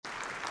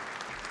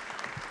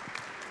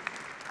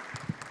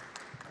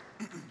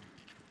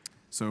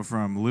So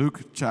from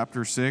Luke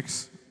chapter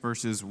 6,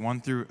 verses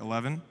 1 through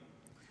 11.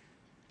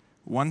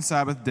 One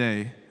Sabbath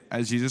day,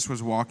 as Jesus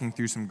was walking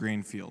through some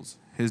grain fields,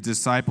 his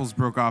disciples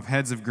broke off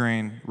heads of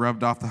grain,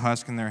 rubbed off the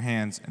husk in their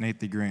hands, and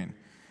ate the grain.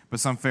 But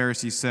some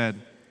Pharisees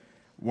said,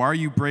 "Why are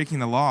you breaking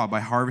the law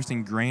by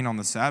harvesting grain on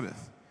the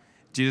Sabbath?"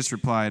 Jesus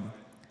replied,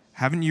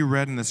 "Haven't you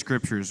read in the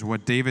scriptures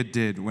what David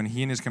did when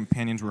he and his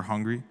companions were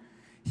hungry?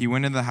 He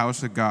went into the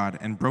house of God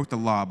and broke the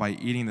law by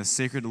eating the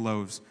sacred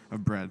loaves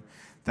of bread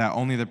that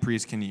only the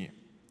priest can eat.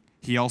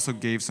 He also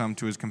gave some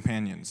to his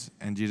companions."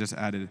 And Jesus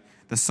added,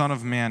 "The Son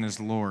of Man is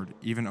Lord,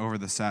 even over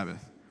the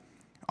Sabbath."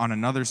 On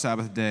another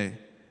Sabbath day,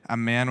 a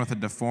man with a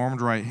deformed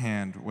right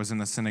hand was in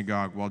the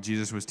synagogue while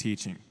Jesus was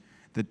teaching.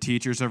 The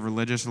teachers of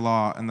religious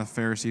law and the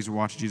Pharisees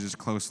watched Jesus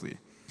closely.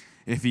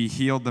 If he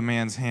healed the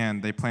man's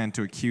hand, they planned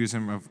to accuse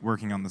him of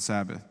working on the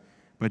Sabbath.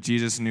 But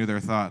Jesus knew their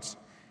thoughts.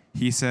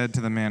 He said to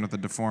the man with the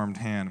deformed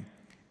hand,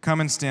 "Come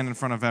and stand in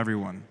front of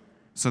everyone."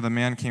 So the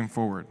man came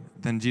forward.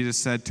 Then Jesus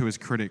said to his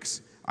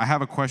critics, "I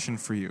have a question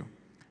for you.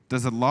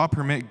 Does the law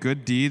permit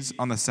good deeds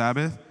on the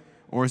Sabbath,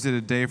 or is it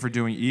a day for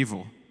doing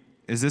evil?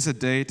 Is this a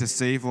day to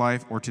save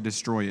life or to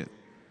destroy it?"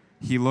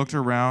 He looked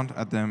around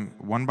at them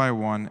one by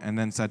one and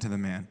then said to the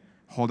man,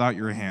 "Hold out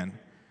your hand."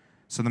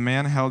 So the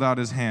man held out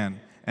his hand,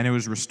 and it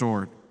was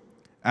restored.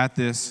 At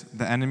this,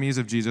 the enemies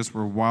of Jesus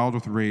were wild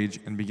with rage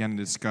and began to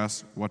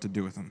discuss what to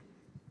do with him.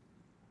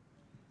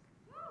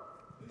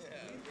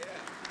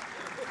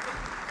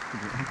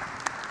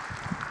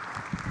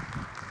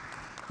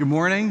 Good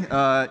morning.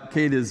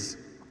 Cade is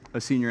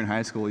a senior in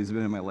high school. He's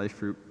been in my life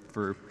group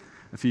for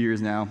a few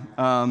years now.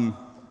 And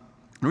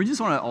we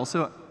just want to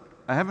also,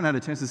 I haven't had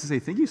a chance to say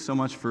thank you so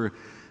much for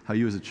how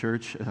you as a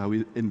church, how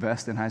we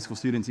invest in high school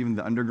students, even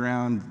the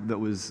underground that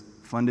was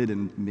funded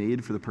and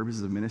made for the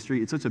purposes of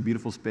ministry. It's such a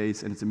beautiful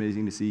space, and it's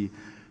amazing to see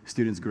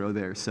students grow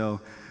there. So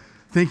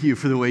thank you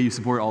for the way you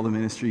support all the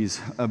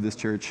ministries of this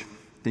church.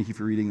 Thank you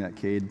for reading that,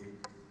 Cade.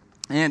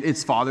 And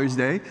it's Father's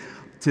Day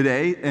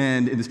today,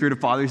 and in the spirit of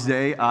Father's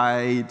Day,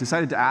 I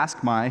decided to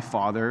ask my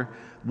father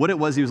what it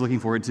was he was looking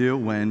forward to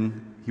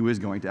when he was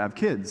going to have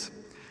kids.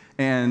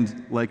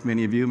 And like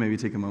many of you, maybe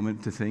take a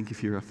moment to think,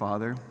 if you're a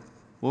father,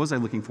 what was I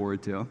looking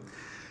forward to?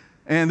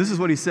 And this is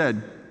what he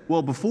said.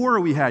 "Well, before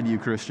we had you,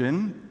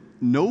 Christian,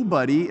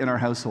 nobody in our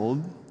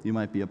household," you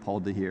might be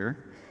appalled to hear,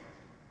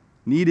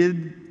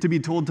 "needed to be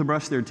told to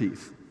brush their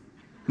teeth.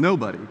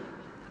 Nobody.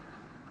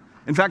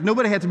 In fact,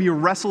 nobody had to be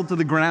wrestled to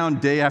the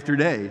ground day after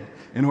day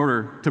in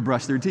order to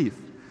brush their teeth.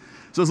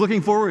 So I was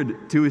looking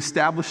forward to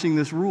establishing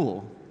this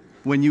rule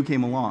when you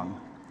came along.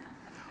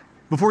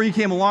 Before you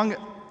came along,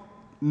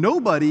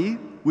 nobody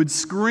would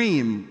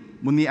scream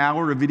when the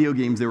hour of video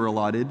games they were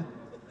allotted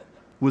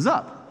was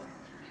up.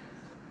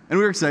 And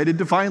we were excited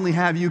to finally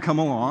have you come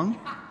along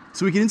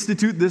so we can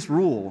institute this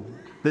rule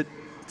that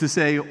to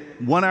say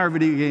 1 hour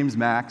video games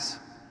max,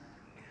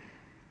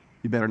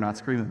 you better not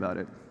scream about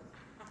it."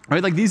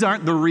 Right? Like, these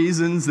aren't the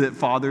reasons that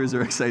fathers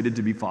are excited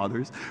to be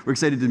fathers. We're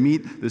excited to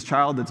meet this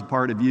child that's a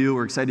part of you.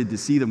 We're excited to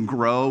see them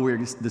grow.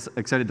 We're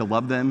excited to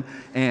love them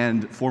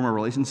and form a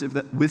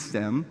relationship with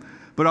them.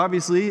 But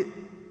obviously,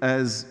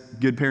 as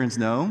good parents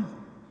know,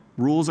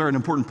 rules are an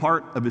important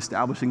part of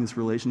establishing this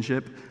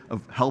relationship,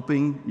 of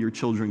helping your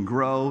children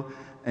grow,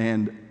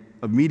 and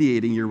of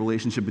mediating your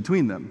relationship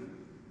between them.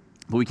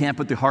 But we can't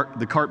put the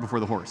cart before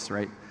the horse,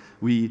 right?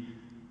 We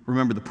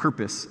remember the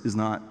purpose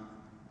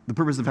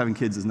of having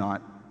kids is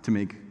not to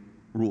make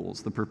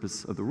rules. The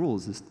purpose of the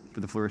rules is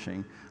for the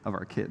flourishing of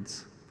our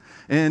kids.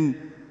 And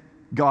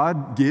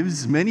God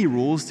gives many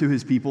rules to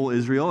his people,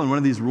 Israel, and one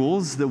of these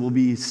rules that we'll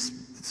be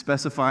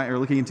specifying or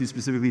looking into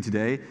specifically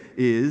today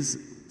is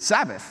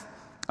Sabbath.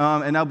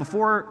 And now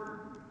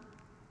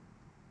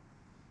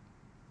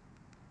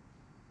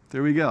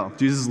there we go.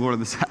 Jesus is Lord of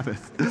the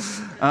Sabbath.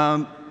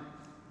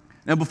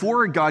 Now,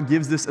 before God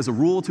gives this as a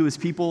rule to his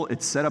people,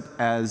 it's set up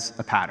as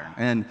a pattern.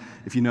 And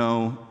if you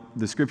know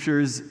the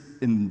scriptures,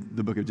 in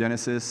the book of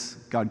Genesis,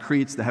 God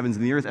creates the heavens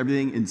and the earth,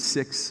 everything in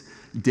 6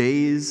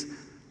 days.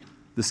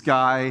 The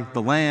sky,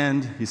 the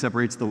land, he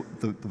separates the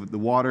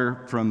water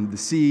from the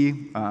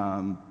sea,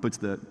 puts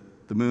the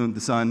moon,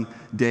 the sun,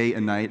 day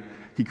and night.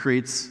 He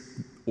creates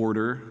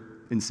order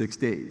in 6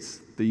 days,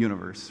 the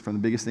universe, from the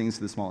biggest things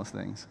to the smallest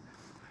things.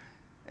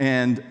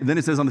 And then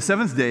it says on the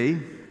 7th day,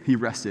 he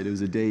rested. It was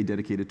a day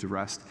dedicated to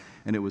rest,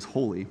 and it was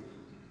holy.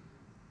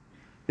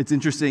 It's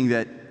interesting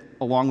that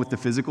along with the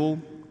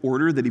physical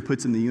order that he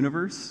puts in the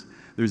universe,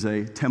 there's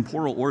a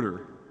temporal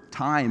order.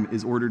 Time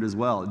is ordered as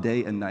well,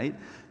 day and night,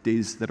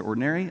 days that are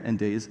ordinary and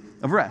days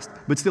of rest.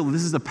 But still,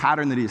 this is a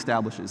pattern that he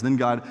establishes. Then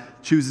God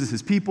chooses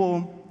his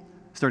people,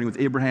 starting with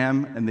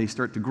Abraham, and they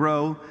start to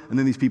grow, and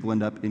then these people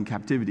end up in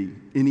captivity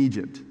in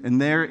Egypt.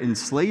 And there, in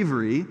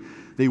slavery,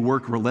 they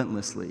work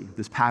relentlessly.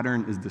 This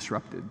pattern is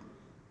disrupted.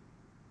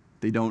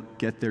 They don't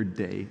get their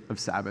day of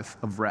Sabbath,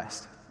 of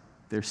rest.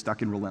 They're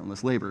stuck in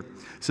relentless labor.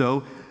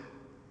 So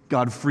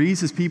God frees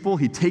his people.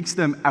 He takes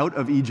them out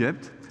of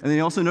Egypt. And then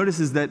he also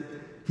notices that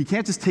he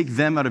can't just take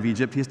them out of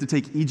Egypt. He has to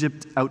take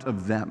Egypt out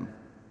of them.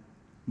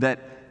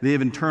 that they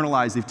have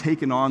internalized, they've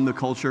taken on the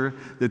culture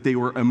that they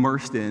were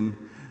immersed in.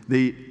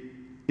 They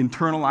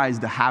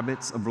internalized the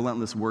habits of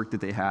relentless work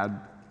that they had.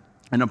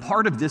 And a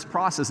part of this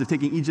process of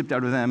taking Egypt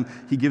out of them,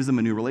 he gives them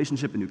a new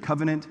relationship, a new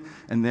covenant,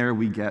 and there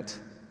we get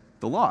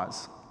the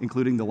laws,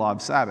 including the law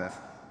of Sabbath.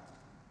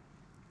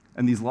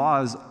 And these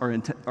laws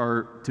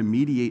are to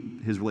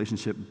mediate his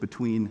relationship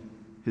between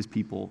his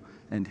people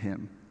and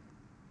him.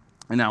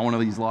 And now one of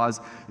these laws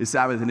is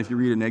Sabbath, and if you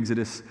read in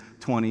Exodus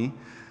 20,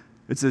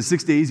 it says,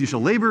 6 days you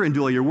shall labor and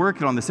do all your work,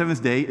 and on the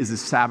seventh day is the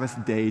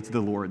Sabbath day to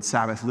the Lord.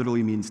 Sabbath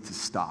literally means to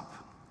stop.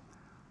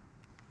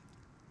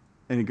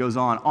 And it goes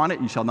on it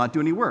you shall not do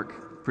any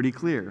work. Pretty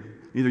clear.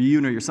 Neither you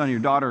nor your son or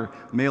your daughter,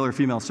 male or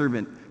female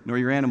servant, nor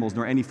your animals,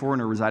 nor any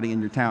foreigner residing in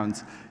your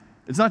towns.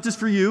 It's not just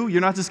for you.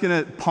 You're not just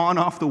going to pawn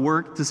off the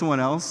work to someone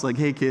else, like,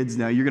 hey, kids,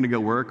 now you're going to go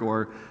work,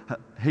 or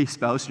hey,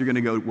 spouse, you're going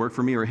to go work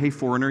for me, or hey,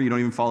 foreigner, you don't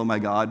even follow my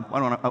God.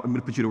 I'm going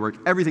to put you to work.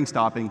 Everything's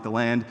stopping, the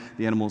land,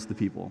 the animals, the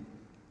people.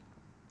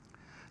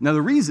 Now,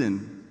 the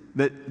reason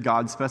that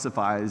God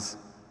specifies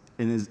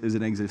is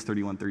in Exodus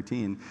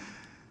 31:13.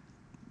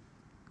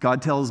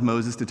 God tells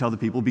Moses to tell the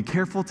people, be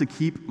careful to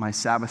keep my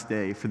Sabbath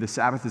day, for the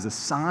Sabbath is a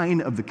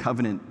sign of the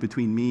covenant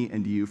between me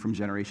and you from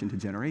generation to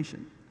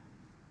generation.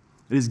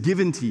 It is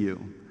given to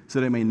you so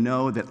that I may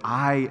know that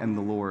I am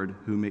the Lord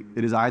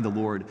it is I, the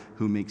Lord,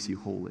 who makes you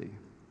holy.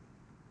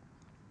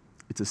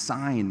 It's a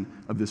sign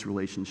of this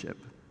relationship.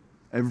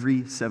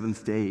 Every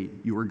seventh day,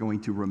 you are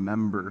going to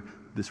remember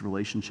this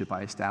relationship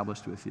I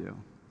established with you.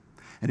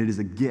 And it is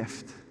a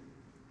gift.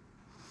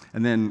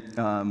 And then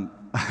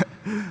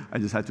I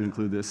just had to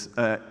include this.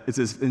 It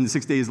says, in the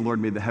 6 days the Lord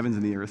made the heavens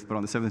and the earth, but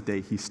on the seventh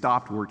day he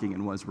stopped working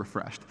and was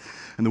refreshed.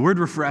 And the word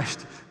refreshed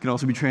can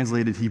also be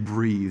translated, he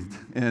breathed.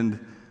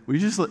 And will you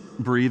just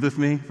breathe with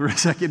me for a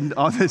second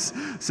on this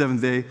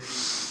seventh day?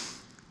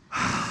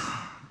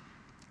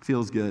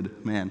 Feels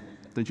good, man.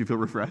 Don't you feel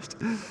refreshed?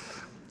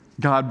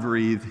 God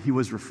breathed, he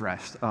was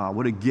refreshed.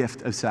 What a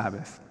gift of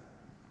Sabbath.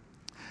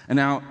 And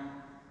now,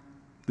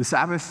 the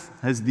Sabbath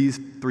has these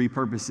three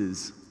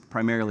purposes.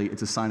 Primarily,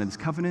 it's a sign of this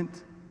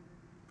covenant.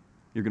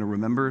 You're going to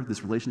remember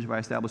this relationship I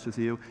established with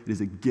you. It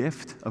is a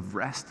gift of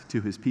rest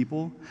to his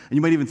people. And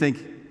you might even think,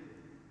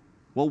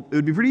 well, it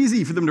would be pretty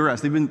easy for them to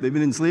rest. They've been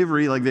in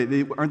slavery, like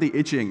aren't they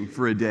itching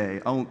for a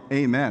day? Oh,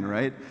 amen,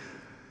 right?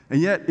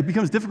 And yet, it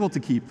becomes difficult to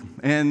keep.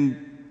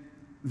 And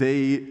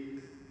they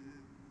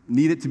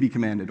need it to be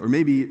commanded. Or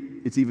maybe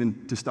it's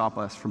even to stop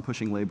us from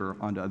pushing labor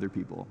onto other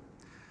people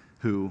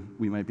who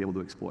we might be able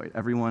to exploit.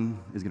 Everyone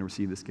is going to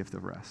receive this gift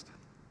of rest.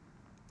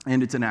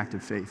 And it's an act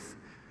of faith.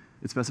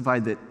 It's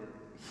specified that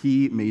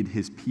he made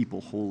his people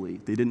holy.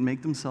 They didn't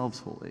make themselves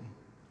holy.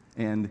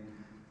 And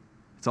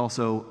it's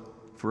also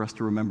for us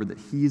to remember that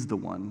he's the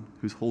one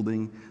who's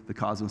holding the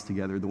cosmos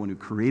together, the one who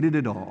created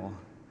it all,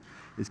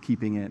 is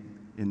keeping it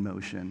in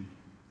motion.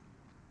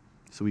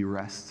 So we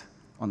rest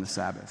on the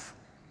Sabbath.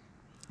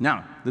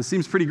 Now, this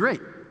seems pretty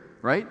great,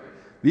 right?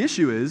 The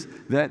issue is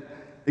that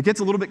it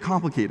gets a little bit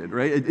complicated,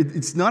 right?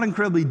 It's not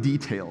incredibly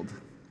detailed.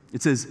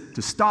 It says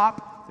to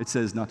stop, it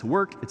says not to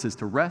work, it says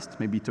to rest,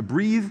 maybe to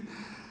breathe.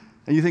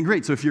 And you think,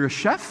 great, so if you're a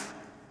chef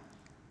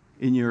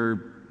in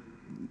your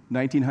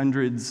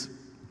 1900s,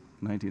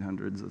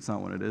 that's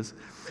not what it is,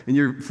 in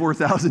your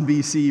 4000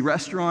 BC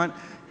restaurant,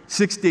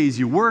 6 days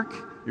you work,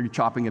 you're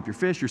chopping up your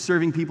fish, you're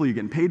serving people, you're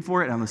getting paid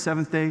for it, and on the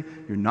seventh day,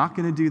 you're not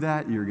going to do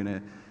that. You're going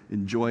to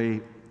enjoy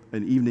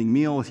an evening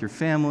meal with your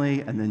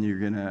family, and then you're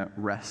going to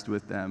rest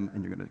with them,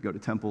 and you're going to go to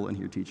temple and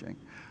hear teaching.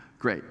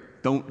 Great.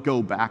 Don't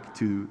go back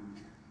to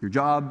your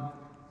job.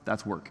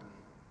 That's work.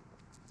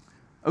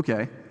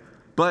 Okay.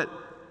 But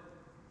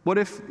what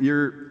if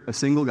you're a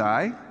single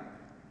guy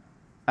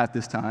at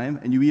this time,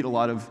 and you eat a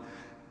lot of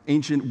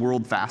ancient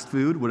world fast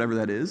food, whatever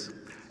that is,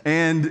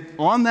 and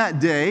on that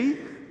day,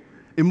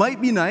 it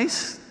might be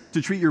nice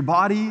to treat your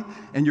body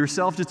and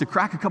yourself just to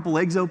crack a couple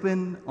eggs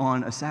open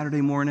on a Saturday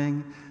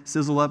morning,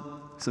 sizzle up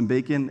some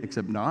bacon,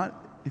 except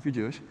not if you're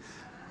Jewish,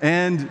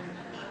 and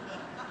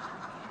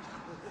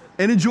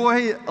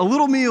enjoy a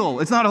little meal.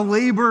 It's not a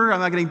labor. I'm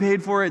not getting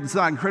paid for it. It's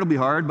not incredibly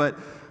hard, but,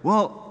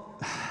 well,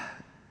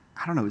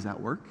 I don't know, does that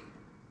work?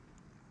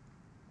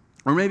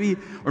 Or maybe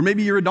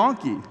you're a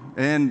donkey,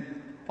 and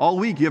all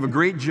week you have a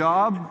great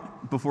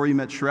job before you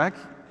met Shrek.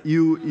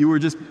 You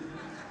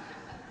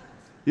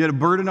had a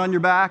burden on your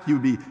back. You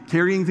would be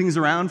carrying things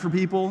around for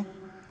people.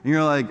 And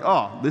you're like,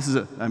 oh,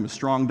 I'm a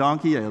strong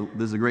donkey.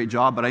 This is a great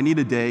job, but I need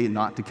a day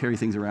not to carry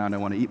things around. I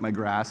want to eat my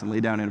grass and lay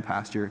down in a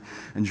pasture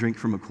and drink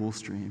from a cool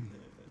stream.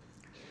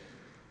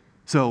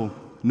 So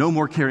no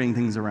more carrying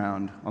things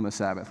around on the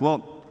Sabbath.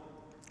 Well,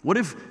 what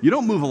if you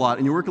don't move a lot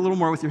and you work a little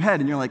more with your head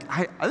and you're like,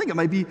 I think it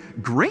might be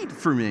great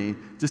for me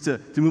just to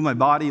move my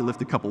body,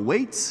 lift a couple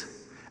weights,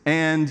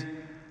 and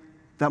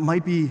that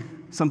might be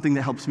something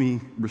that helps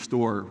me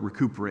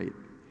recuperate.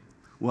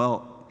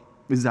 Well,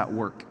 does that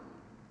work?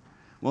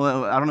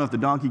 Well, I don't know if the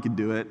donkey could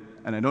do it,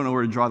 and I don't know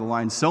where to draw the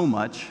line so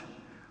much,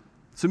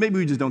 so maybe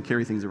we just don't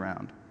carry things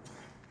around.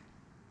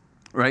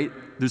 Right?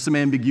 There's some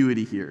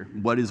ambiguity here.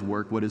 What is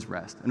work? What is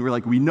rest? And we're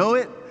like, we know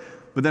it,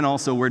 but then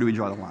also, where do we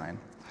draw the line?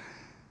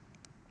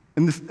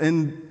 And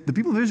the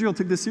people of Israel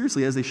took this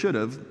seriously, as they should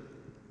have.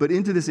 But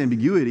into this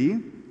ambiguity,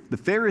 the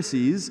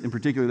Pharisees, in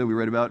particular that we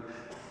read about,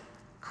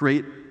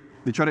 create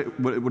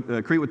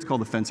what's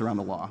called the fence around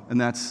the law. And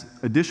that's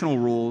additional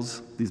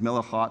rules, these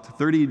melachot,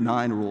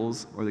 39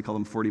 rules, or they call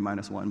them 40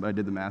 minus 1, but I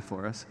did the math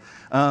for us.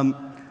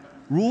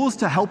 Rules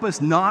to help us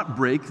not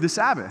break the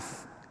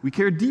Sabbath. We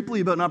care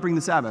deeply about not breaking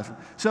the Sabbath.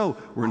 So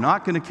we're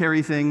not going to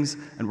carry things,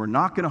 and we're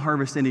not going to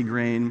harvest any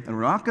grain, and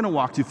we're not going to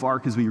walk too far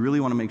because we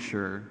really want to make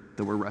sure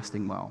that we're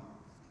resting well.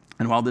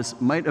 And while this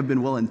might have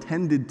been well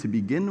intended to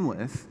begin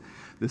with,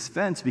 this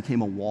fence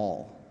became a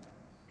wall.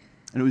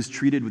 And it was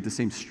treated with the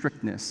same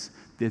strictness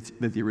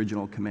that the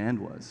original command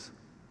was,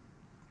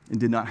 and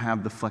did not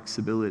have the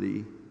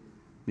flexibility,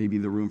 maybe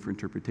the room for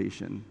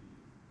interpretation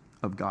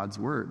of God's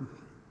word.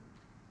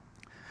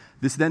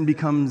 This then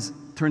turns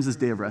this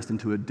day of rest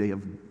into a day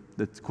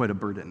that's quite a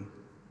burden.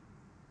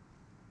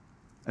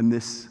 And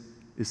this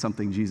is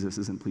something Jesus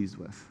isn't pleased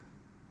with.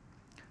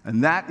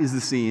 And that is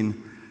the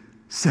scene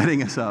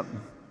setting us up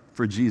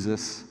for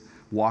Jesus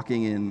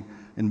walking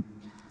in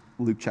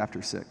Luke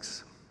chapter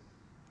 6.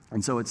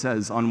 And so it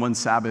says, on one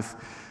Sabbath,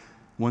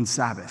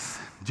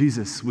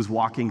 Jesus was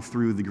walking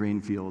through the grain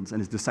fields, and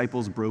his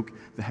disciples broke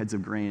the heads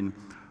of grain,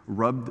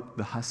 rubbed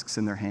the husks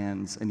in their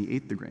hands, and he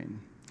ate the grain.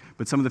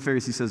 But some of the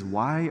Pharisees says,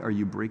 "Why are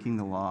you breaking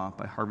the law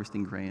by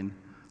harvesting grain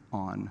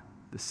on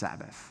the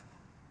Sabbath?"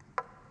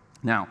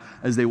 Now,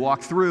 as they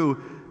walk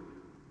through,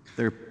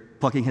 they're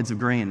plucking heads of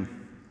grain.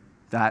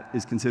 That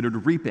is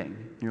considered reaping.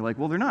 And you're like,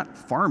 well, they're not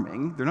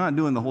farming. They're not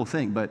doing the whole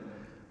thing, but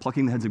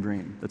plucking the heads of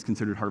grain, that's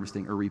considered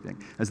harvesting or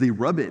reaping. As they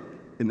rub it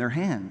in their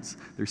hands,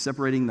 they're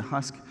separating the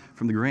husk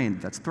from the grain.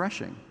 That's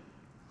threshing.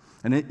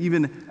 And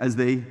even as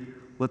they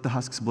let the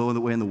husks blow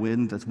away in the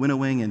wind, that's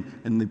winnowing,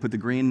 and they put the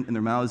grain in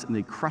their mouths and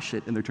they crush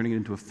it and they're turning it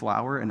into a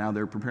flour, and now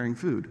they're preparing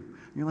food.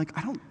 And you're like,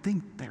 I don't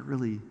think they're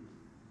really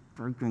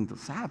breaking the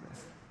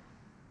Sabbath.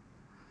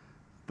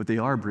 But they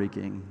are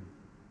breaking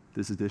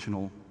these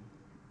additional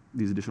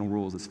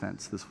rules, this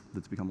fence,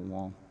 that's become a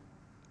wall.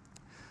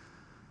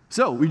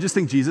 So we just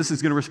think Jesus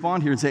is going to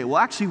respond here and say, well,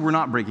 actually, we're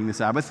not breaking the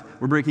Sabbath.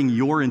 We're breaking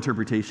your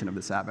interpretation of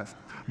the Sabbath.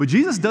 But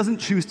Jesus doesn't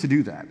choose to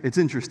do that. It's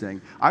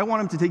interesting. I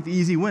want him to take the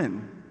easy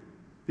win.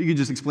 He could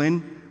just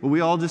explain what we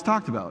all just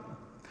talked about.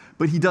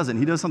 But he doesn't.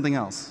 He does something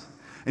else.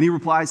 And he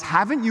replies,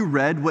 haven't you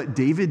read what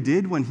David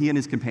did when he and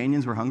his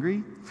companions were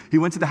hungry? He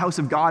went to the house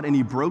of God and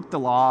he broke the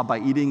law by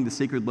eating the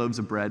sacred loaves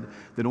of bread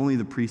that only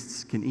the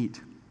priests can eat.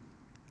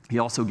 He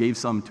also gave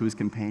some to his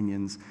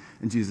companions,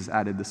 and Jesus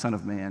added, the Son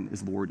of Man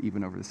is Lord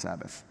even over the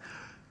Sabbath.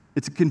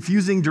 It's a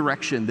confusing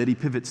direction that he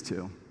pivots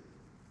to.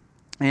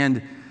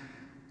 And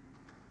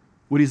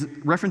what he's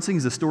referencing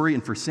is a story in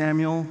 1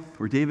 Samuel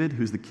where David,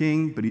 who's the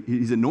king, but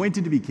he's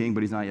anointed to be king,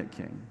 but he's not yet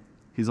king.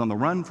 He's on the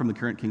run from the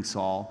current king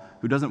Saul,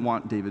 who doesn't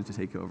want David to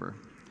take over.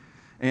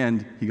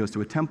 And he goes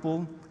to a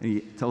temple, and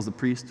he tells the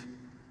priest,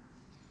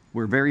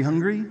 we're very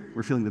hungry,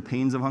 we're feeling the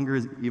pains of hunger,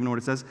 is even what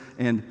it says,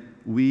 and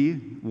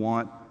we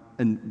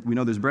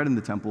know there's bread in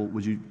the temple,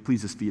 would you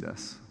please just feed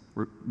us?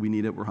 We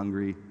need it, we're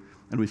hungry,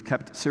 and we've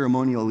kept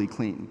ceremonially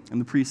clean. And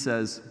the priest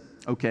says,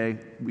 okay,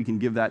 we can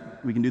do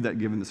that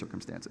given the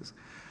circumstances.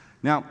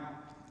 Now,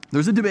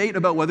 there's a debate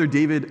about whether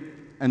David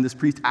and this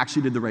priest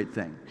actually did the right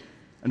thing.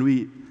 And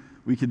we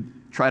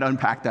could try to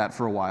unpack that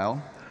for a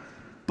while.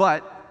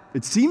 But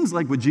it seems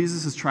like what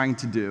Jesus is trying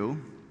to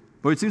do,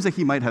 but it seems like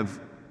he might have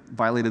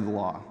violated the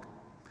law.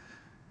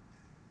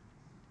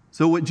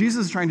 So what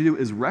Jesus is trying to do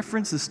is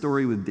reference the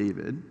story with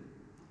David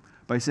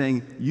by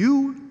saying,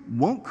 you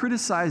won't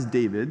criticize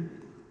David,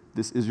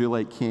 this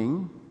Israelite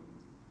king,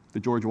 the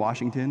George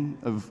Washington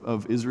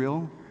of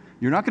Israel.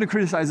 You're not going to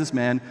criticize this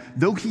man,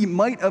 though he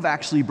might have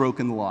actually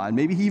broken the law, and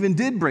maybe he even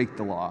did break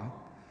the law.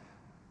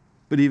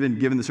 But even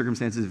given the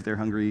circumstances, if they're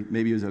hungry,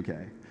 maybe it was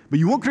okay. But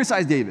you won't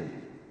criticize David,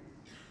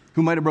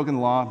 who might have broken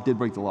the law, did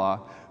break the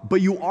law, but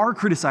you are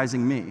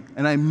criticizing me,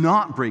 and I'm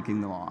not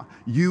breaking the law.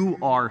 You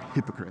are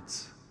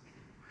hypocrites.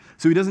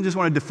 So he doesn't just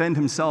want to defend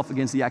himself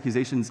against the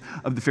accusations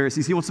of the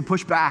Pharisees. He wants to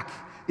push back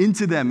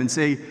into them and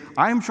say,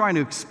 I am trying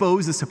to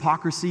expose this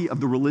hypocrisy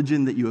of the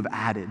religion that you have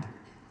added.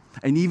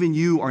 And even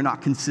you are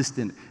not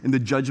consistent in the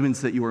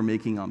judgments that you are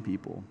making on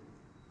people.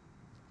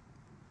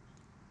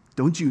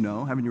 Don't you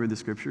know? Haven't you read the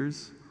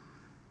scriptures?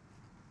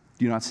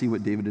 Do you not see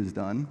what David has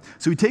done?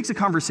 So he takes a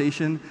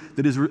conversation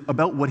that is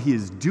about what he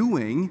is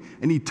doing,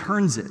 and he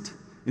turns it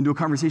into a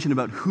conversation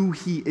about who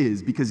he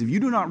is. Because if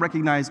you do not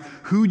recognize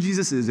who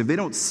Jesus is, if they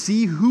don't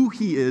see who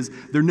he is,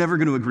 they're never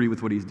going to agree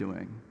with what he's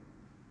doing.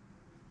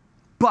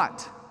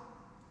 But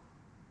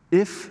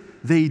if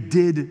they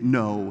did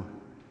know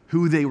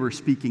who they were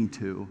speaking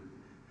to,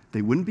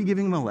 they wouldn't be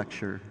giving him a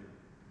lecture.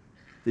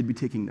 They'd be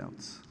taking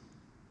notes.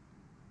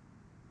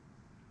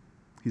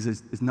 He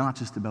says, it's not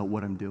just about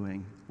what I'm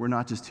doing. We're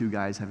not just two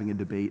guys having a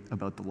debate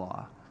about the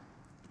law.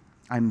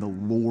 I'm the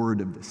Lord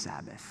of the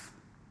Sabbath.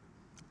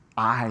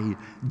 I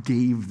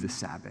gave the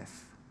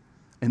Sabbath,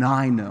 and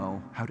I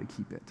know how to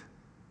keep it.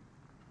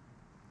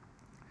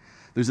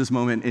 There's this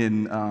moment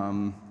in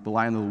The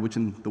Lion, the Witch,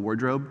 and the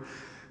Wardrobe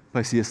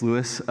by C.S.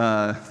 Lewis.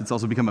 It's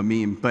also become a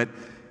meme, but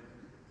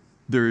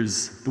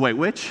There's the White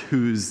Witch,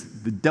 who's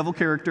the devil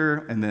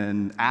character, and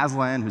then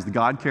Aslan, who's the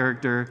God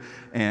character,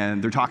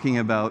 and they're talking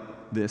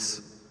about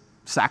this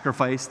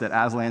sacrifice that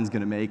Aslan's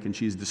going to make, and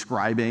she's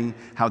describing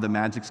how the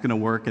magic's going to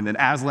work, and then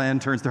Aslan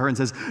turns to her and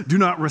says, "Do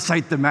not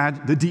recite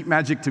the deep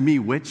magic to me,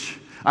 witch.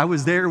 I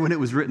was there when it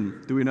was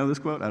written." Do we know this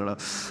quote? I don't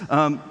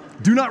know.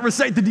 Do not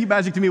recite the deep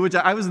magic to me, witch.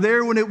 I was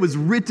there when it was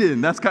written.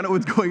 That's kind of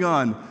what's going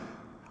on.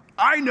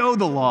 I know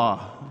the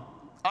law.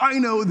 I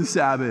know the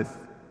Sabbath.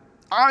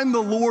 I'm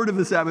the Lord of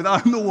the Sabbath.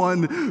 I'm the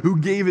one who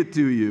gave it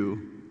to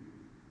you.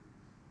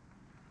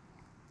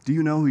 Do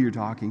you know who you're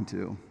talking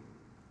to?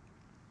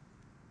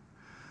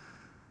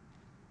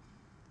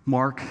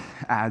 Mark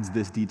adds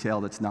this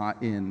detail that's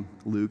not in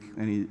Luke,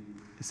 and he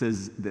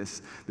says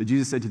this, that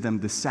Jesus said to them,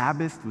 the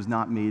Sabbath was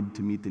not made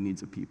to meet the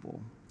needs of people.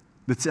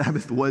 The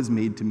Sabbath was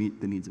made to meet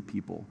the needs of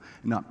people,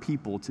 and not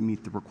people to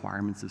meet the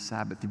requirements of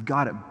Sabbath. You've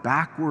got it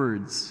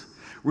backwards.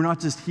 We're not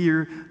just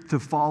here to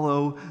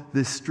follow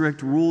this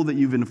strict rule that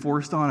you've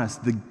enforced on us.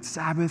 The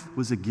Sabbath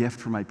was a gift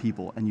for my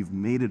people, and you've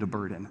made it a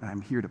burden, and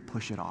I'm here to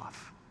push it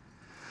off.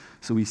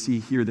 So we see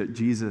here that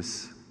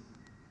Jesus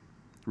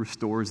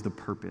restores the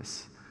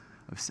purpose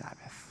of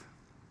Sabbath.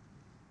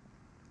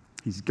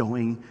 He's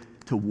going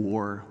to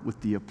war with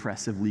the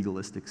oppressive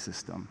legalistic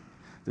system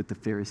that the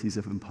Pharisees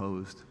have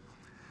imposed.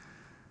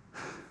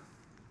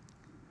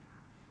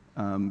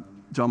 John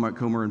Mark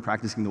Comer, in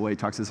Practicing the Way,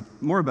 talks this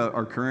more about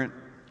our current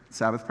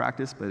Sabbath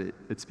practice, but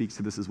it speaks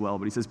to this as well.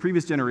 But he says,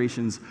 previous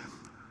generations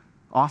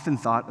often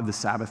thought of the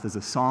Sabbath as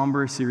a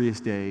somber, serious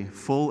day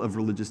full of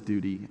religious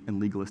duty and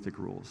legalistic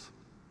rules.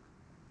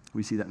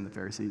 We see that in the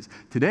Pharisees.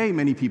 Today,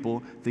 many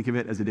people think of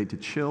it as a day to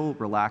chill,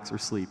 relax, or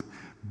sleep.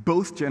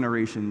 Both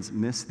generations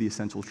miss the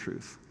essential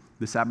truth.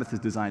 The Sabbath is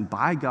designed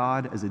by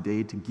God as a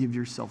day to give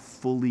yourself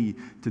fully,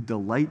 to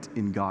delight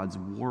in God's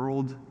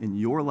world, in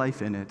your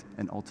life in it,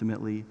 and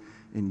ultimately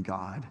in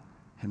God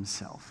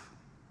himself.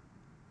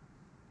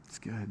 It's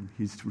good.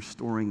 He's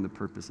restoring the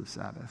purpose of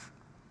Sabbath.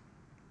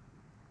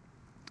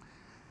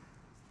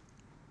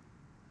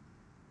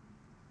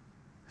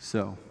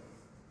 So,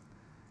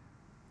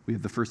 we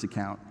have the first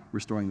account,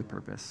 restoring the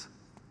purpose,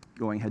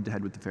 going head to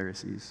head with the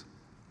Pharisees,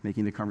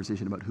 making the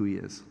conversation about who he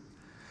is.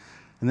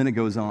 And then it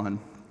goes on,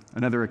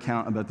 another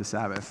account about the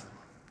Sabbath.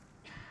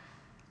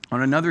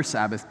 On another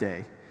Sabbath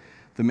day,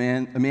 a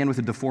man with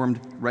a deformed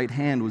right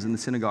hand was in the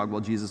synagogue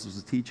while Jesus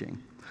was teaching.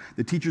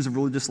 The teachers of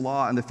religious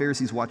law and the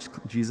Pharisees watched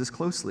Jesus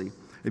closely.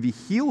 If he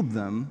healed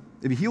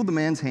the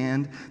man's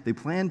hand, they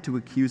planned to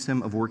accuse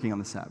him of working on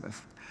the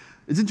Sabbath.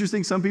 It's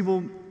interesting, some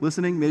people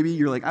listening, maybe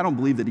you're like, I don't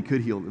believe that he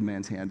could heal the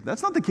man's hand.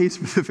 That's not the case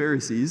for the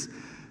Pharisees.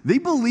 They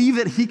believed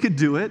that he could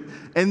do it,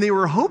 and they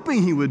were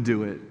hoping he would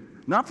do it.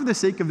 Not for the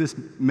sake of this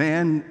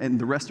man and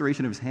the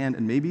restoration of his hand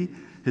and maybe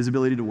his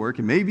ability to work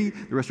and maybe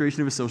the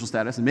restoration of his social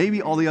status and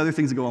maybe all the other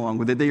things that go along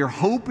with it. They are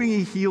hoping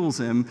he heals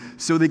him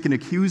so they can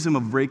accuse him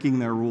of breaking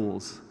their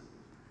rules.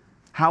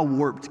 How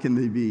warped can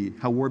they be?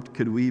 How warped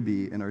could we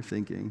be in our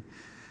thinking?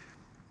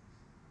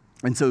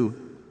 And so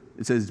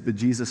it says, but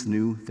Jesus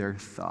knew their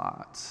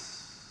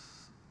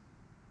thoughts.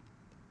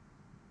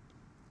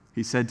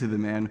 He said to the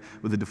man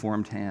with the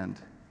deformed hand,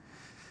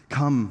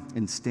 "Come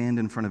and stand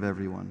in front of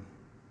everyone."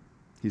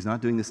 He's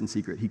not doing this in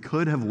secret. He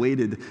could have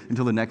waited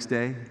until the next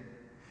day.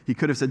 He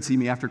could have said, "See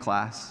me after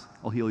class.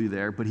 I'll heal you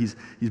there." But he's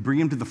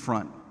bringing him to the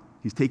front.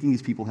 He's taking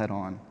these people head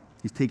on.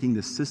 He's taking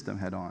this system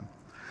head on.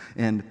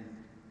 And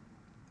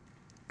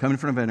come in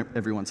front of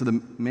everyone. So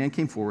the man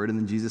came forward, and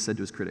then Jesus said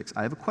to his critics,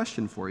 "I have a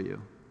question for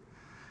you.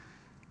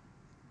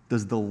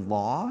 Does the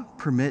law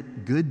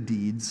permit good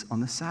deeds on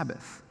the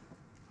Sabbath?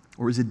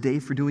 Or is it a day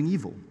for doing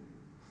evil?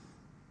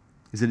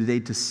 Is it a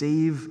day to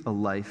save a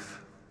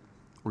life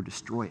or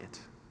destroy it?"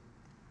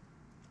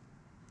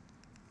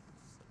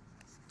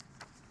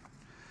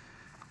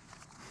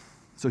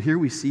 So here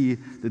we see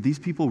that these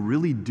people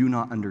really do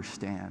not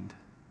understand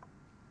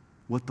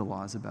what the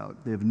law is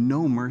about. They have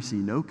no mercy,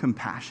 no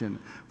compassion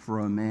for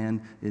a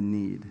man in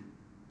need.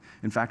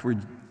 In fact, where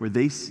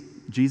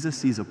Jesus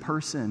sees a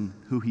person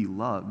who he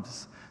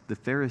loves, the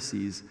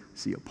Pharisees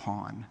see a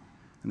pawn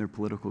in their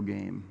political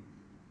game,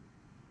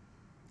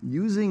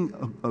 using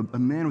a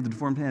man with a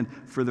deformed hand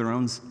for their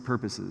own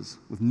purposes,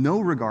 with no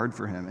regard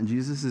for him. And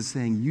Jesus is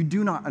saying, you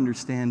do not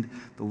understand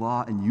the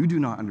law, and you do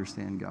not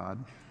understand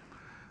God.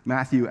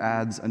 Matthew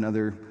adds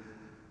another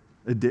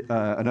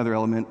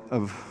element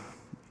of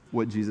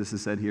what Jesus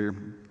has said here,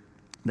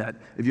 that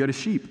if you had a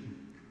sheep,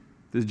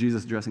 this is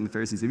Jesus addressing the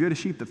Pharisees, if you had a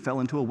sheep that fell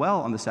into a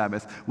well on the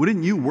Sabbath,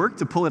 wouldn't you work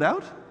to pull it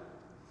out?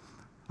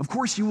 Of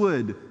course you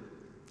would.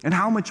 And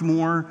how much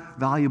more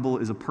valuable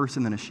is a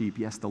person than a sheep?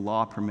 Yes, the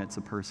law permits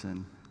a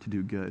person to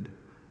do good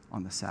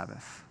on the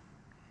Sabbath.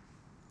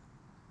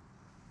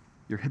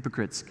 You're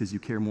hypocrites because you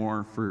care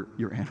more for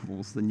your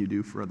animals than you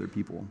do for other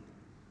people.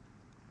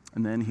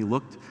 And then he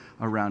looked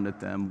around at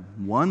them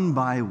one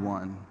by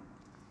one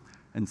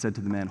and said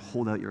to the man,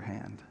 "Hold out your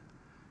hand."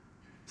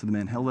 So the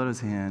man held out his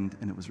hand,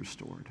 and it was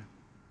restored.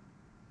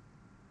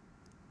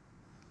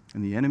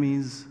 And the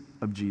enemies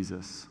of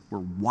Jesus were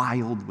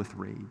wild with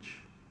rage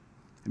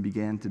and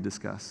began to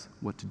discuss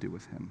what to do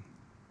with him.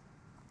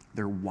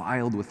 They're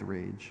wild with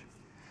rage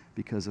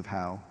because of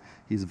how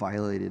he's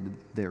violated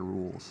their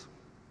rules.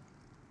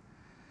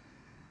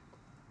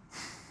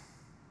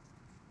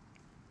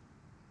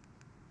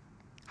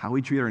 How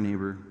we treat our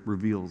neighbor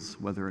reveals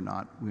whether or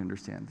not we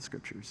understand the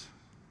scriptures.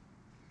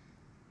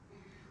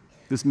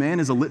 This man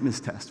is a litmus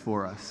test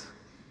for us.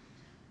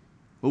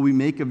 What we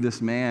make of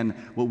this man,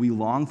 what we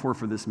long for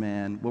this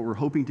man, what we're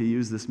hoping to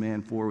use this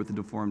man for with the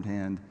deformed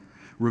hand,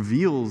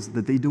 reveals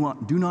that they do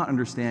not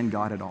understand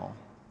God at all.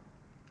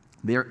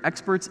 They are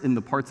experts in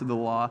the parts of the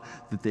law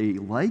that they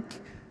like,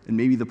 and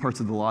maybe the parts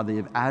of the law they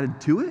have added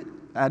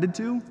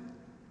to,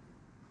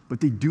 but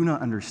they do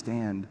not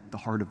understand the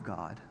heart of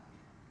God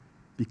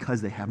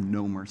because they have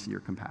no mercy or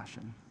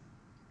compassion.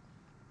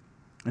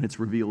 And it's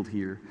revealed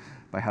here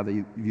by how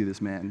they view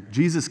this man.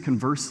 Jesus,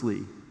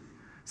 conversely,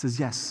 says,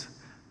 yes,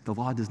 the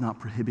law does not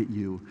prohibit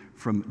you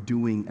from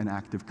doing an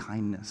act of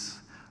kindness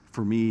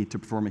for me to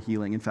perform a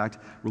healing. In fact,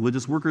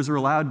 religious workers are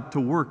allowed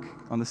to work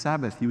on the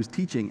Sabbath. He was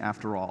teaching,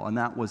 after all, and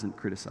that wasn't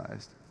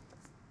criticized.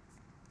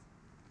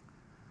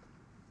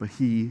 But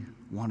he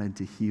wanted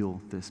to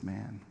heal this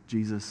man.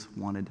 Jesus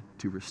wanted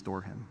to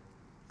restore him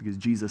because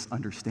Jesus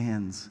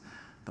understands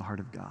the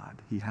heart of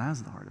God. He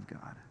has the heart of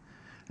God,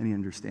 and he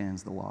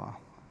understands the law.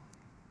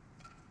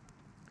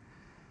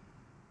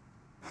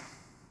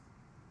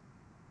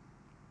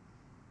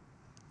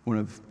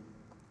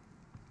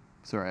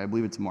 I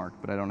believe it's Mark,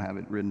 but I don't have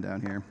it written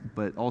down here,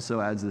 but also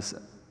adds this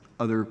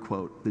other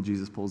quote that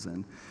Jesus pulls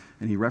in.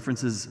 And he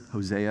references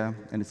Hosea,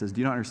 and it says,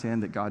 do you not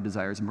understand that God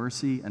desires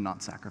mercy and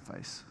not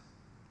sacrifice?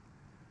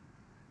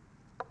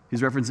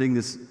 He's referencing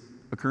this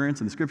occurrence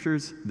in the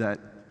scriptures that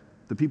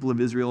the people of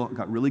Israel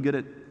got really good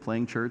at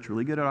playing church,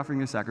 really good at offering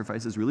their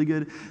sacrifices, really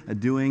good at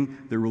doing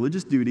their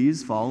religious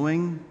duties,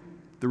 following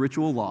the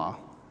ritual law.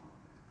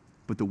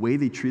 But the way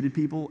they treated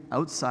people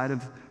outside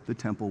of the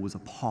temple was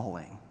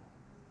appalling.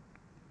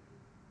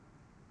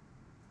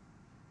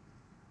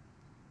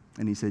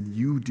 And he said,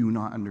 you do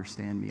not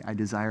understand me. I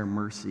desire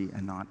mercy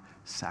and not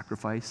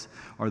sacrifice.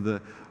 Are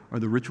the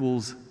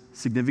rituals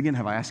significant?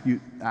 Have I asked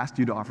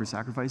you to offer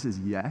sacrifices?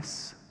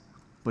 Yes.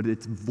 But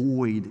it's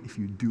void if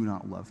you do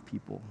not love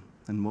people.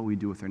 And what we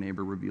do with our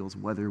neighbor reveals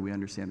whether we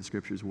understand the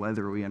scriptures,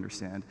 whether we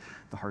understand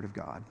the heart of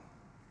God.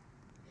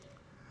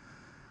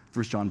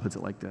 1 John puts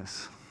it like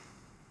this.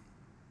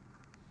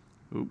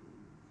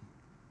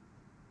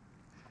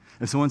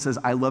 If someone says,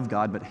 I love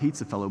God, but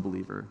hates a fellow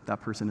believer, that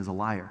person is a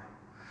liar.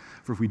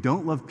 For if we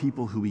don't love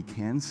people who we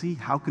can see,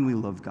 how can we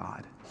love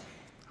God,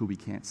 who we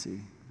can't see?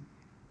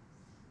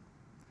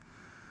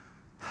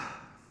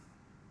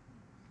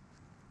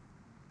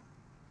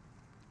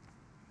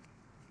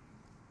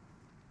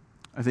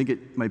 I think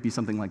it might be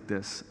something like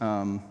this.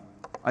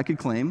 I could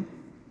claim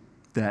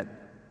that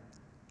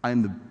I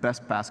am the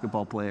best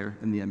basketball player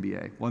in the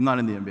NBA. Well, I'm not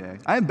in the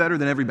NBA. I am better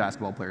than every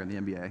basketball player in the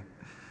NBA.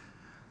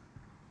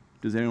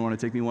 Does anyone want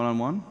to take me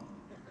one-on-one?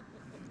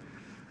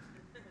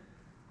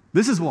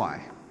 This is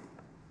why.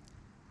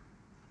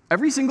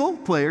 Every single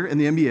player in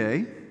the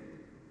NBA,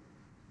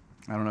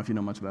 I don't know if you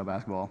know much about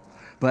basketball,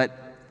 but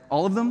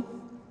all of them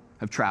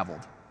have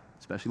traveled,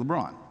 especially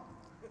LeBron.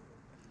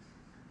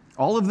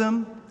 All of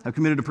them have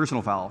committed a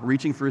personal foul,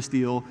 reaching for a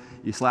steal,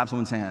 you slap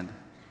someone's hand.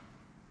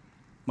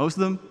 Most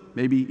of them,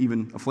 maybe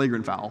even a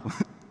flagrant foul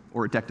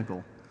or a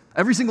technical.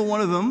 Every single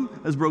one of them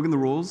has broken the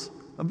rules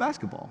of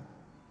basketball.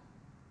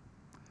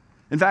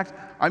 In fact,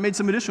 I made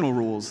some additional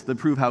rules that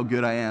prove how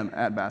good I am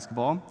at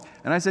basketball.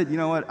 And I said, you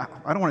know what?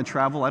 I don't want to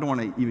travel. I don't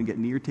want to even get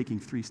near taking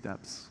 3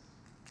 steps.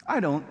 I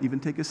don't even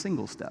take a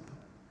single step.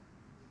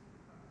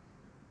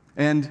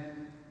 And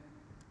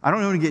I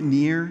don't want to get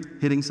near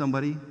hitting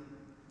somebody.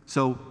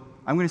 So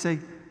I'm going to say,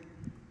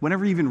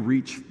 whenever you even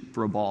reach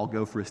for a ball,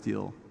 go for a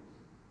steal,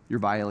 you're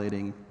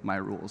violating my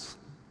rules.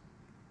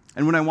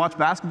 And when I watch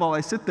basketball,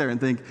 I sit there and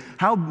think,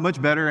 how much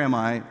better am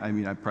I? I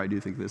mean, I probably do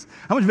think this.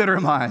 How much better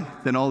am I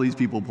than all these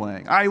people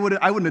playing? I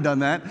wouldn't have done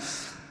that.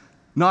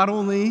 Not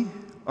only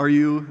are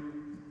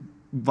you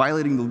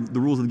violating the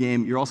rules of the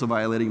game, you're also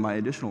violating my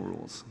additional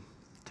rules.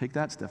 Take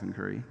that, Stephen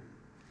Curry.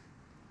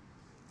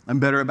 I'm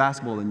better at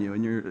basketball than you.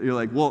 And you're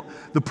like, well,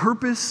 the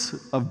purpose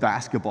of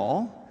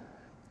basketball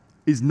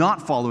is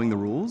not following the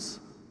rules.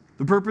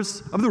 The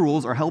purpose of the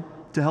rules are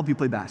to help you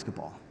play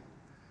basketball.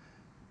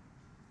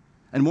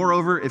 And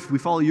moreover, if we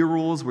follow your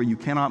rules where you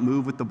cannot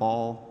move with the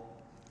ball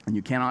and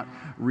you cannot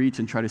reach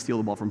and try to steal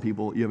the ball from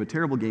people, you have a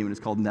terrible game, and it's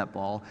called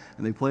netball,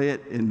 and they play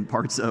it in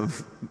parts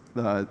of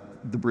the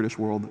British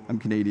world. I'm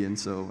Canadian,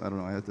 so I don't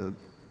know, I have to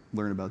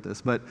learn about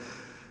this, but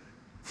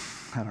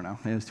I don't know,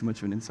 maybe it's too much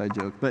of an inside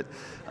joke, but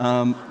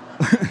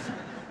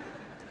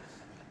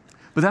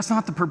but that's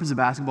not the purpose of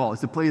basketball.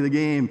 It's to play the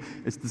game,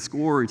 it's the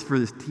score, it's for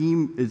this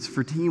team, it's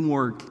for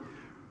teamwork.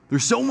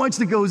 There's so much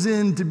that goes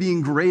into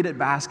being great at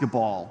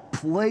basketball,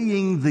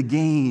 playing the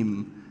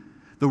game.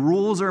 The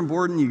rules are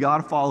important, you got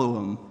to follow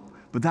them,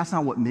 but that's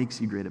not what makes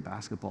you great at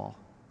basketball.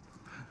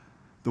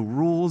 The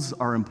rules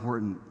are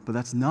important, but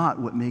that's not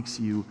what makes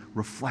you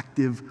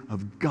reflective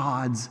of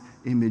God's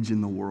image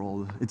in the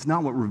world. It's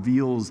not what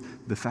reveals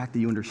the fact that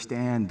you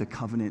understand the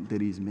covenant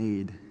that He's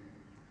made.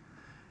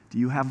 Do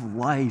you have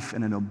life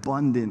and an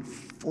abundant,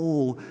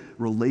 full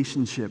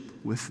relationship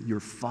with your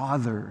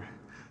Father?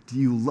 Do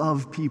you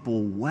love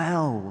people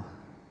well?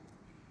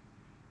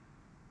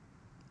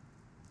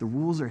 The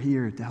rules are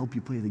here to help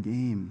you play the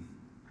game.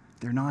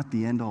 They're not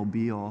the end-all,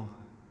 be-all.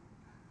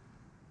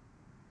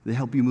 They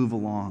help you move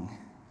along.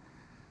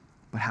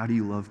 But how do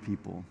you love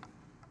people?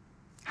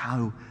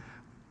 How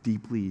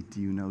deeply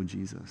do you know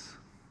Jesus?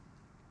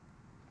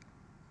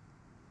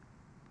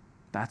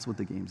 That's what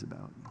the game's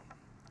about.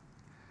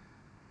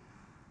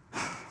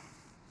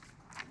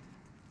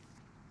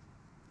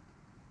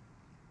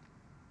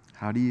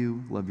 How do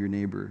you love your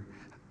neighbor?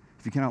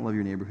 If you cannot love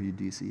your neighbor who you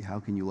do see, how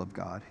can you love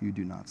God who you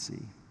do not see?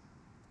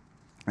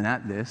 And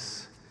at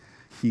this,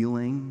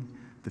 healing,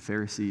 the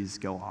Pharisees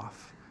go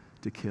off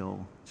to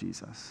kill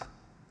Jesus.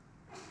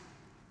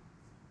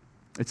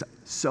 It's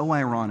so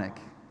ironic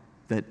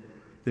that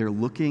they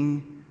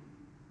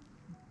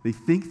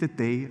think that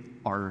they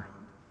are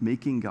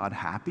making God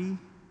happy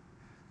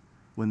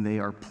when they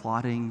are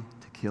plotting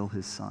to kill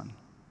his son.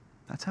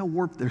 That's how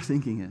warped their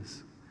thinking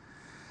is.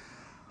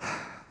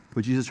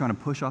 But Jesus is trying to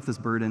push off this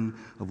burden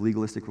of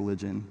legalistic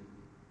religion,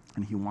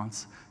 and he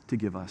wants to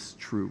give us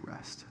true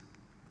rest.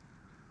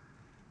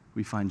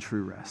 We find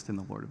true rest in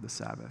the Lord of the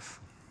Sabbath.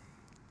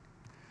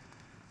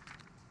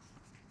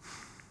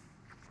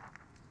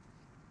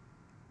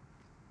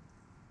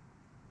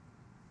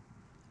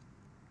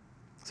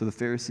 So the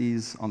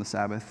Pharisees on the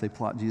Sabbath, they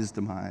plot Jesus'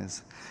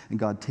 demise, and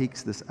God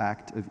takes this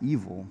act of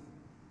evil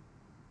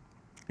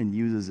and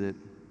uses it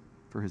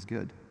for his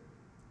good.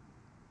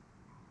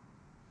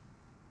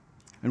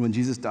 And when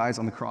Jesus dies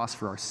on the cross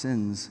for our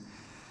sins,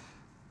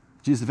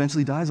 Jesus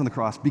eventually dies on the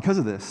cross because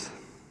of this,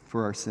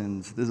 for our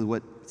sins. This is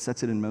what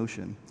sets it in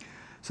motion,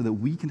 so that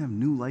we can have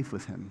new life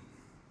with him.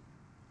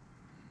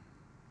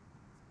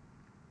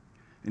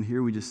 And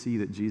here we just see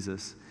that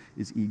Jesus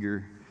is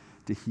eager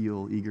to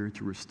heal, eager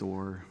to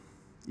restore,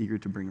 eager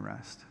to bring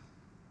rest.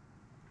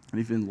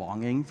 And if you've been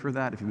longing for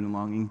that, if you've been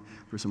longing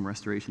for some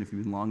restoration, if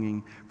you've been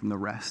longing from the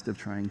rest of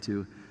trying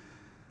to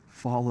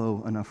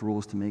follow enough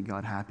rules to make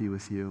God happy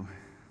with you,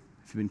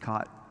 if you've been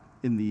caught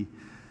in the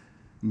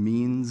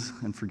means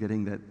and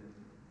forgetting that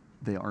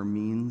they are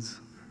means,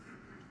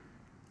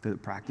 that the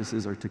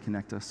practices are to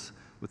connect us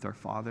with our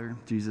Father,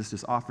 Jesus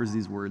just offers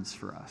these words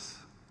for us.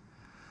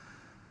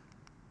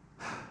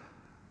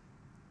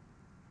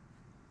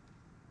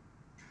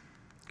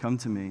 Come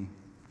to me,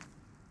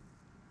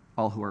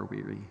 all who are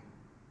weary,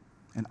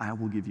 and I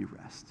will give you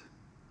rest.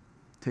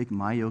 Take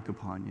my yoke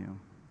upon you.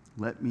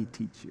 Let me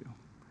teach you,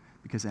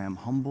 because I am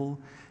humble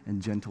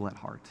and gentle at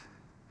heart,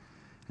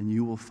 and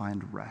you will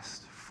find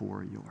rest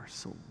for your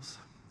souls.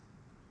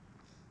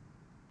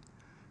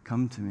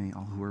 Come to me,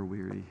 all who are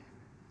weary,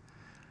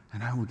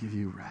 and I will give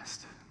you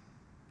rest.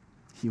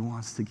 He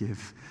wants to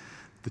give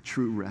the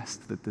true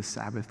rest that the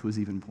Sabbath was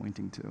even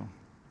pointing to.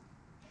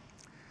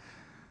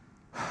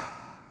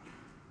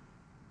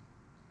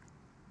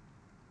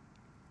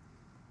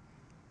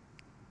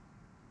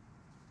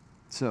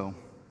 So,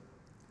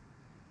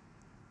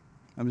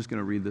 I'm just going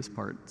to read this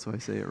part so I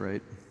say it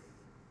right.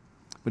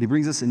 But he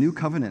brings us a new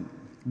covenant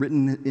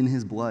written in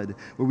his blood,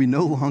 where we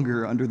no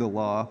longer are under the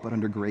law, but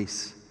under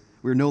grace.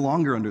 We are no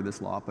longer under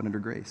this law, but under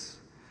grace.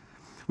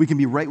 We can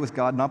be right with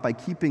God not by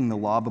keeping the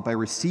law, but by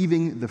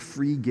receiving the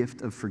free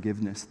gift of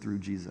forgiveness through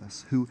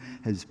Jesus, who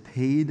has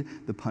paid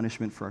the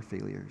punishment for our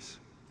failures,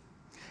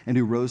 and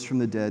who rose from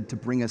the dead to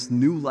bring us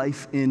new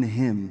life in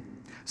him,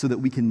 so that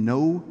we can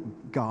know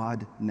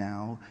God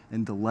now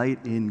and delight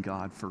in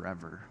God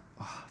forever.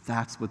 Oh,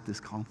 that's what this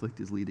conflict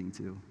is leading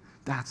to.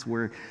 That's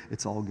where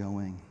it's all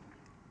going.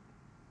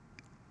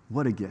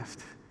 What a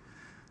gift.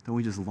 Don't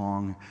we just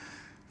long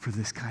for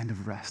this kind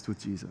of rest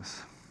with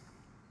Jesus?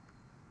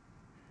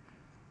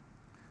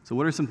 So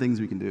what are some things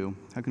we can do?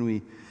 How can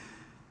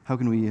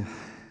we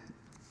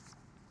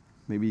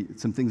maybe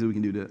some things that we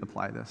can do to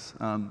apply this?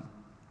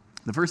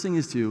 The first thing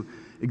is to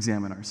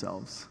examine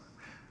ourselves.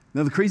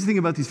 Now, the crazy thing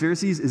about these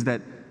Pharisees is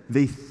that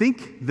they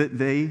think that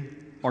they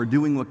are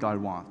doing what God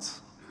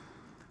wants.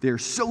 They are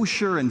so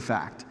sure, in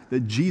fact,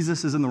 that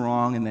Jesus is in the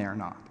wrong and they are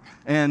not.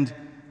 And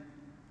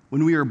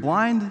when we are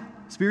blind,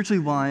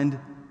 spiritually blind,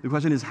 the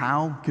question is,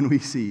 how can we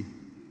see?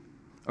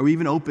 Are we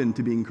even open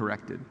to being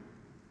corrected?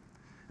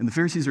 And the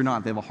Pharisees are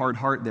not. They have a hard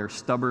heart. They're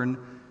stubborn.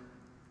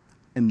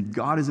 And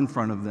God is in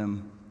front of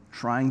them,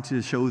 trying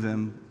to show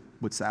them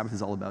what Sabbath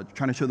is all about,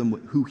 trying to show them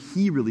who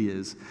he really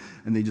is,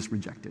 and they just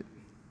reject it.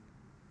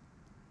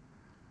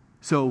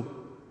 So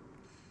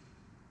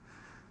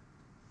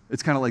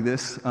it's kind of like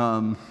this.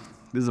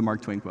 This is a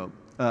Mark Twain quote.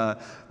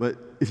 But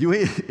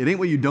it ain't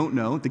what you don't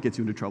know that gets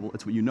you into trouble.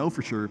 It's what you know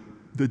for sure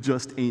that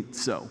just ain't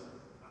so.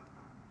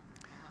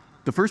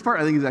 The first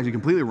part I think is actually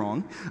completely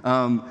wrong.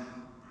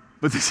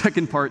 But the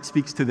second part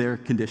speaks to their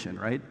condition,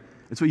 right?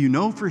 It's what you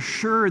know for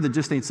sure that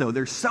just ain't so.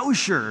 They're so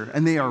sure,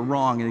 and they are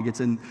wrong, and it gets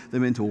them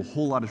into a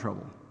whole lot of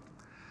trouble.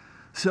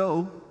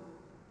 So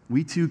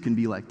we too can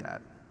be like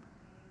that.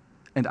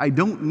 And I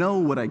don't know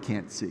what I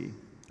can't see.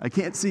 I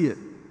can't see it.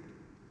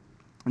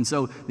 And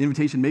so the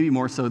invitation, maybe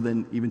more so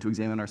than even to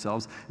examine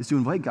ourselves, is to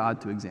invite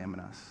God to examine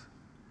us.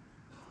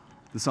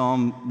 The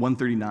Psalm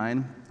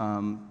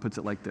 139 puts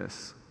it like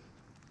this.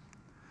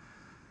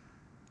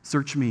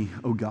 Search me,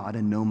 O God,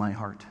 and know my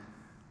heart.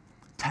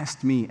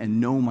 Test me and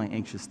know my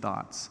anxious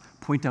thoughts.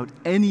 Point out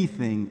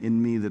anything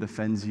in me that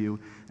offends you,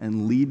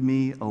 and lead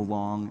me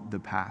along the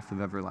path of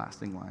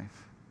everlasting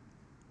life.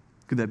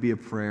 Could that be a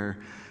prayer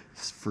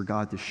for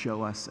God to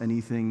show us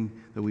anything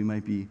that we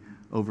might be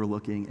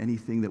overlooking,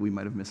 anything that we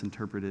might have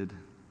misinterpreted?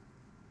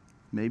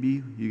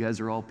 Maybe you guys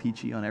are all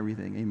peachy on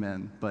everything,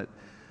 amen, but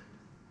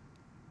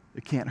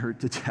it can't hurt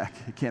to check.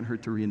 It can't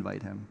hurt to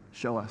reinvite him.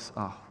 Show us,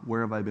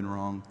 where have I been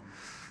wrong,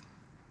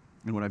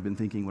 and what I've been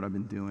thinking, what I've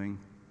been doing.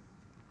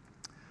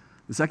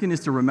 The second is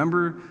to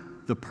remember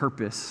the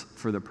purpose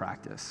for the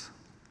practice.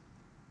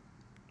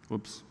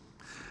 Whoops.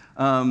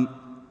 There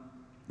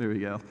we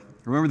go.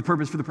 Remember the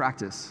purpose for the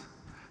practice.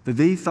 That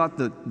they thought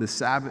that the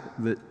Sabbath,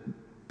 that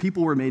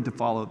people were made to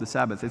follow the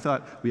Sabbath. They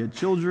thought we had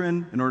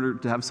children in order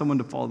to have someone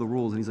to follow the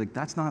rules. And he's like,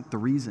 that's not the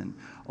reason.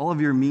 All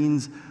of your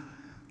means,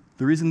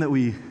 the reason that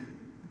we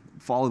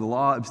follow the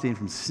law, abstain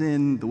from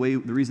sin, the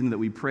reason that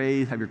we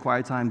pray, have your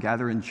quiet time,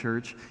 gather in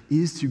church,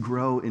 is to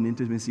grow in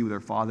intimacy with our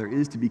Father,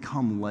 is to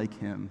become like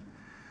him.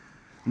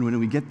 And when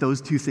we get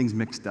those two things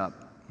mixed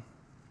up,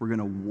 we're going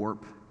to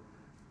warp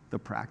the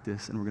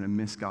practice and we're going to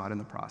miss God in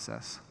the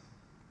process.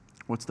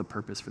 What's the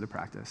purpose for the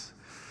practice?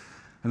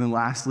 And then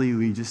lastly,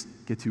 we just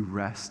get to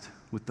rest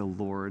with the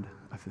Lord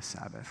of the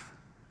Sabbath.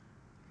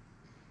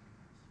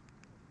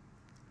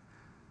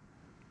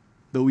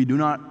 Though we do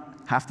not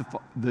have to,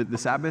 the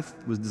Sabbath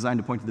was designed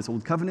to point to this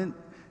old covenant,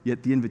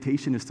 yet the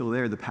invitation is still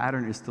there. The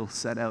pattern is still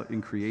set out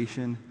in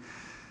creation.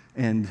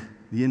 And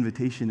the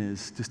invitation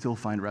is to still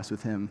find rest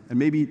with him. And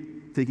maybe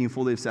taking a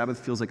full day of Sabbath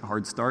feels like a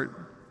hard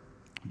start,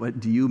 but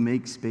do you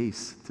make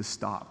space to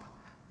stop,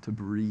 to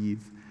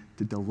breathe,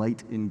 to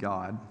delight in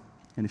God?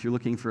 And if you're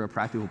looking for a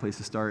practical place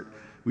to start,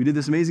 we did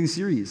this amazing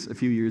series a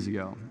few years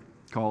ago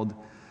called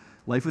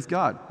Life with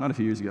God. Not a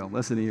few years ago,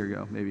 less than a year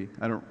ago, maybe.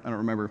 I don't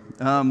remember.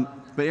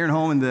 But Aaron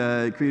Holm and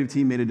the creative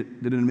team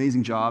did an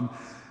amazing job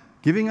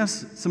giving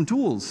us some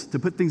tools to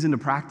put things into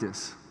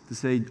practice, to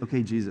say,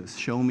 okay, Jesus,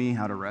 show me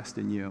how to rest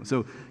in you.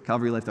 So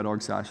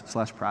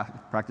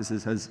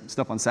calvarylife.org/practices has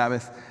stuff on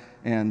Sabbath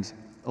and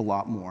a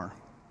lot more.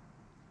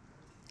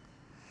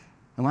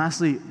 And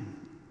lastly,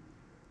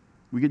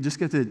 we could just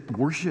get to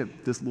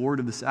worship this Lord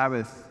of the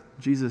Sabbath.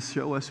 Jesus,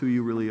 show us who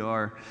you really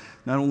are.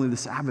 Not only the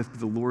Sabbath, but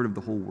the Lord of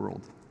the whole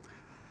world.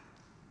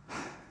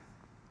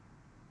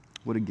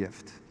 What a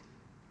gift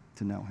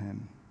to know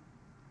him.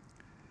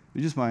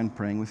 Would you just mind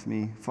praying with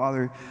me?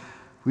 Father,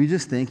 we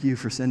just thank you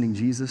for sending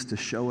Jesus to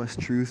show us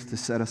truth, to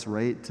set us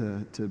right,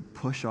 to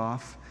push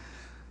off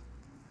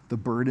the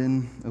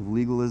burden of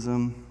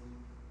legalism.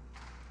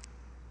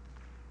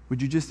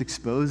 Would you just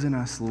expose in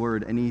us,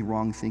 Lord, any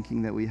wrong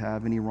thinking that we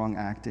have, any wrong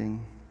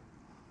acting?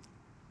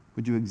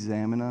 Would you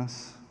examine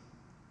us?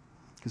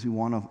 Because we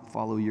want to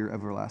follow your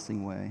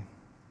everlasting way.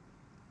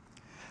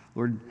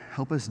 Lord,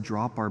 help us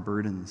drop our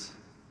burdens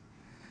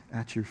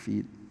at your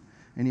feet.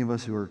 Any of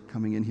us who are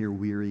coming in here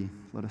weary,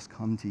 let us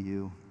come to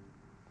you.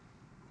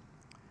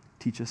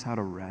 Teach us how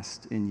to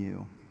rest in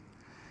you.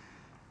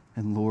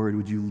 And Lord,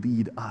 would you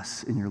lead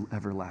us in your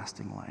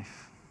everlasting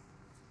life?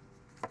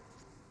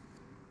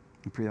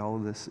 We pray all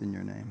of this in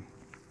your name.